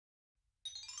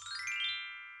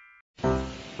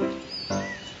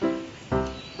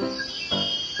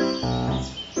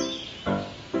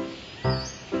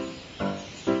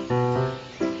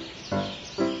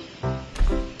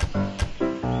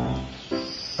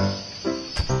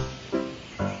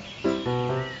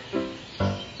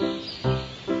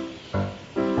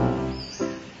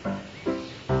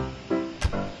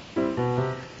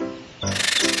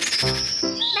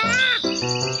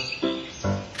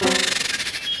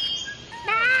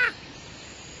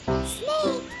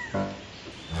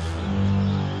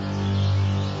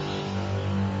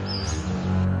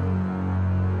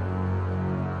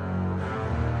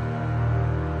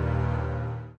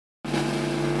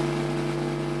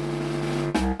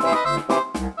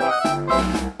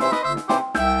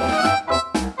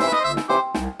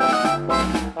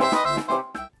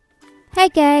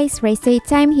guys,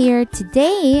 RaceToyTime here.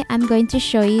 Today, I'm going to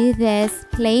show you this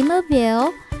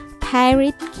Playmobil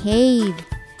Pirate Cave.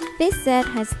 This set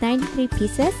has 93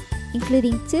 pieces,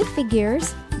 including 2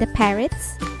 figures, the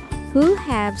pirates, who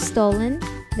have stolen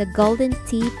the golden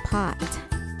teapot.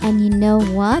 And you know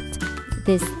what?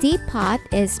 This teapot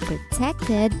is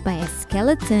protected by a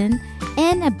skeleton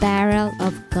and a barrel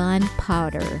of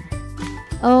gunpowder.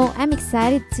 Oh, I'm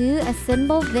excited to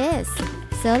assemble this.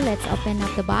 So let's open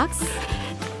up the box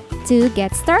to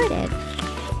get started.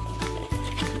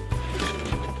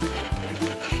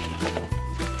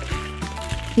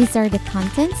 These are the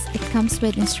contents. It comes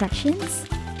with instructions.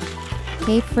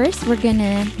 Okay, first we're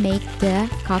gonna make the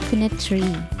coconut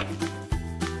tree.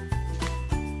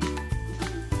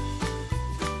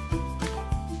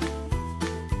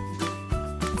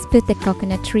 Let's put the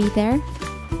coconut tree there.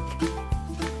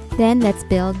 Then let's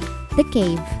build the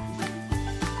cave.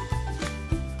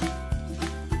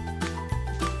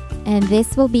 And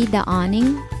this will be the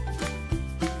awning.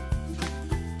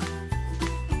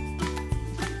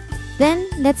 Then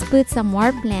let's put some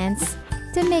more plants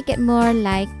to make it more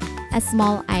like a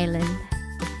small island.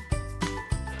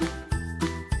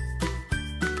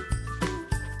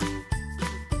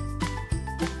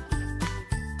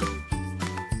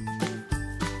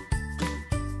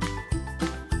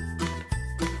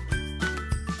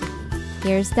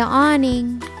 Here's the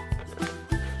awning.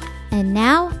 And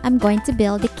now I'm going to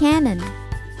build the cannon.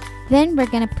 Then we're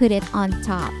gonna put it on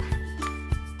top.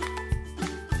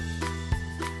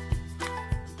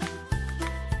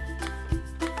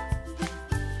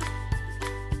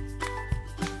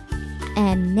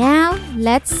 And now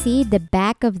let's see the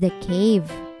back of the cave.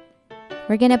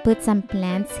 We're gonna put some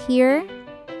plants here.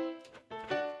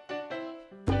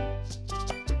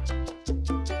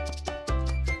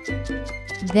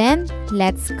 Then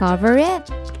let's cover it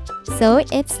so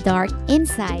it's dark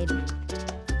inside.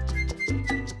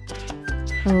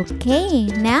 Okay,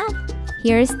 now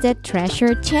here's the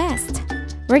treasure chest.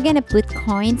 We're gonna put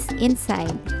coins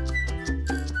inside.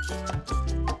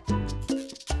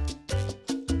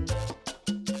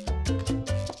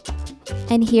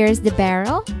 And here's the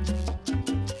barrel.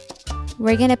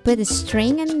 We're gonna put a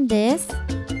string on this.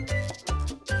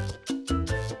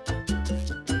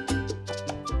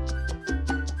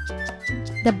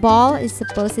 The ball is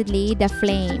supposedly the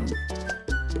flame.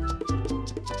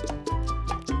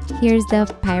 Here's the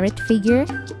pirate figure.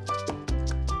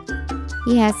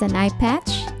 He has an eye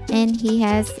patch and he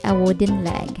has a wooden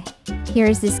leg.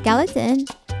 Here's the skeleton,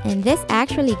 and this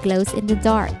actually glows in the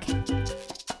dark.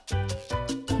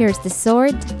 Here's the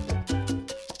sword.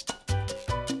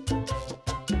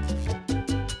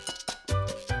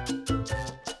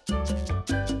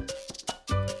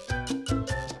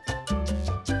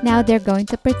 Now they're going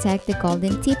to protect the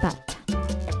golden teapot.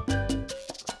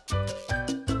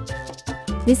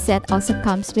 This set also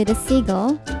comes with a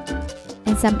seagull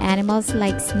and some animals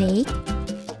like snake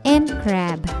and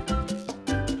crab.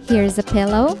 Here's a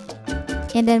pillow,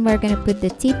 and then we're gonna put the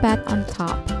teapot on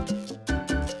top.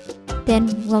 Then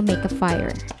we'll make a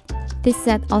fire. This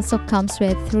set also comes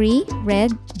with 3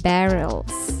 red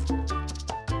barrels.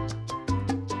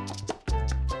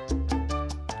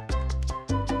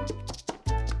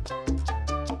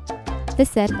 The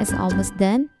set is almost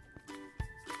done.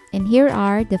 And here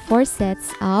are the 4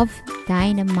 sets of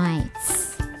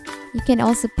dynamites. You can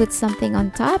also put something on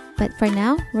top, but for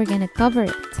now, we're gonna cover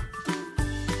it.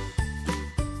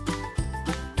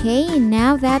 Okay,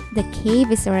 now that the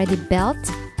cave is already built,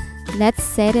 let's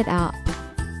set it up.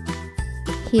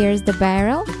 Here's the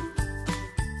barrel.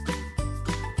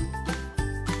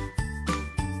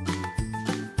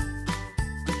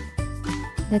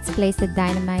 Let's place the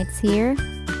dynamites here.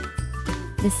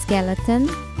 The skeleton,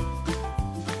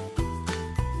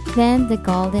 then the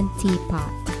golden teapot.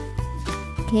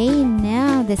 Okay,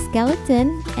 now the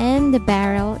skeleton and the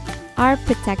barrel are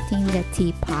protecting the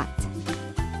teapot.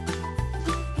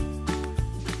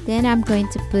 Then I'm going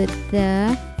to put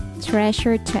the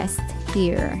treasure chest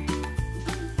here.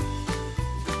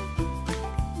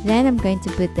 Then I'm going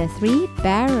to put the 3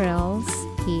 barrels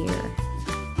here.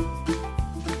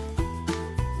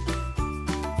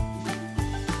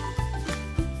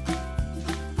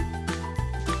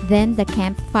 Then the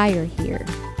campfire here.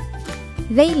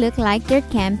 They look like they're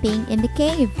camping in the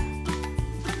cave.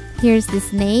 Here's the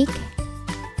snake,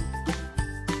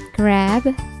 crab,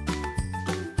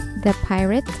 the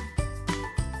pirate,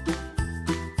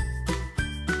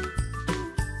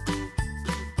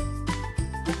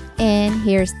 and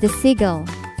here's the seagull.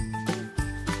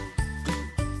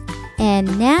 And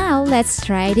now let's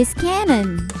try this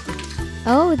cannon.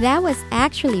 Oh, that was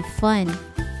actually fun.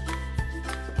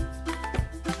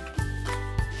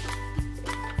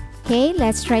 Okay,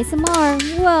 let's try some more.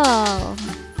 Whoa!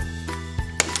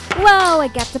 Whoa, I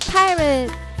got the pirate!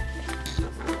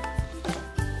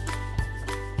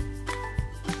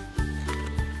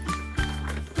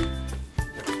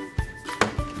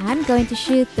 I'm going to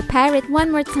shoot the pirate one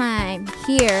more time.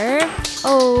 Here.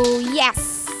 Oh,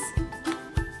 yes!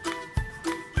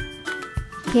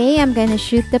 Okay, I'm gonna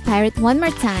shoot the pirate one more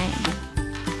time.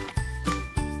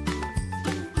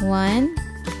 1,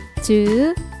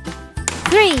 2,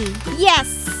 3.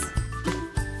 Yes!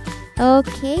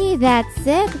 Okay, that's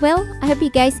it. Well, I hope you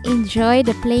guys enjoyed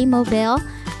the Playmobil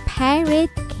Pirate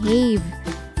Cave.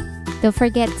 Don't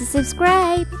forget to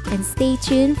subscribe and stay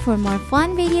tuned for more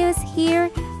fun videos here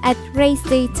at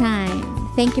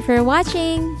RaceToyTime. Thank you for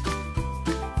watching.